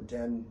word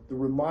and the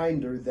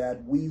reminder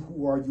that we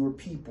who are your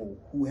people,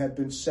 who have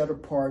been set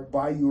apart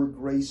by your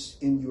grace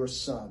in your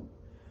Son,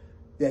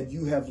 that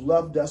you have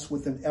loved us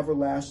with an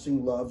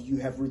everlasting love. You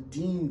have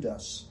redeemed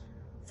us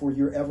for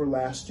your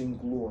everlasting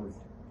glory.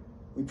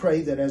 We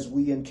pray that as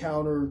we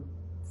encounter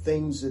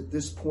things at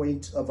this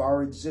point of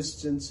our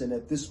existence and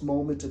at this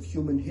moment of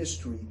human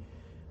history,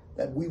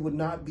 that we would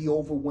not be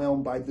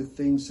overwhelmed by the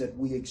things that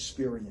we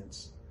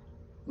experience.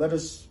 Let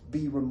us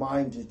be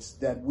reminded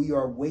that we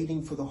are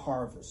waiting for the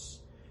harvest.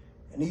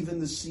 And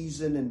even the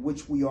season in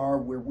which we are,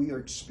 where we are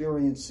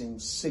experiencing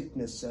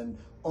sickness and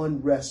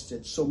unrest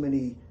at so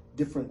many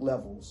different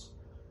levels,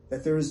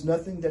 that there is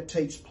nothing that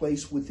takes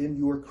place within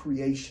your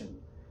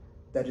creation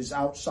that is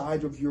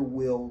outside of your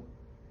will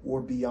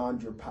or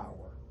beyond your power.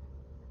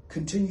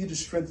 Continue to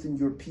strengthen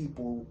your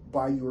people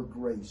by your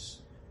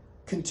grace.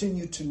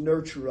 Continue to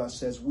nurture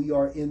us as we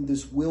are in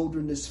this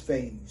wilderness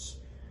phase,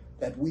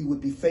 that we would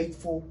be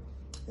faithful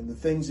in the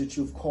things that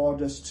you've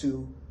called us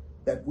to,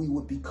 that we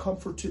would be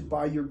comforted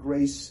by your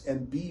grace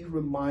and be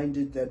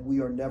reminded that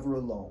we are never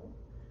alone.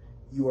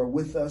 You are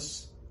with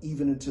us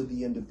even until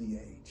the end of the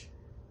age.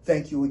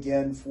 Thank you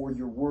again for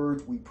your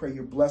word. We pray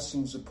your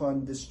blessings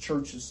upon this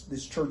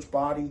church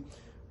body.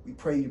 We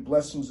pray your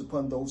blessings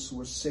upon those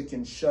who are sick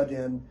and shut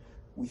in.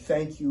 We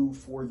thank you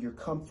for your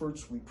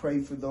comforts. We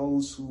pray for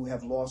those who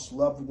have lost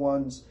loved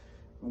ones.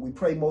 And we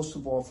pray most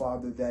of all,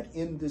 Father, that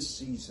in this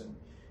season,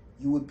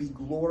 you would be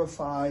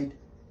glorified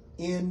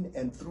in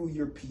and through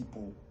your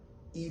people,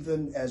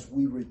 even as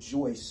we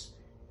rejoice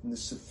in the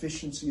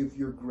sufficiency of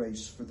your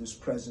grace for this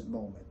present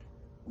moment.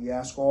 We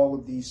ask all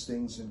of these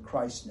things in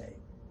Christ's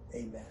name.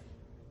 Amen.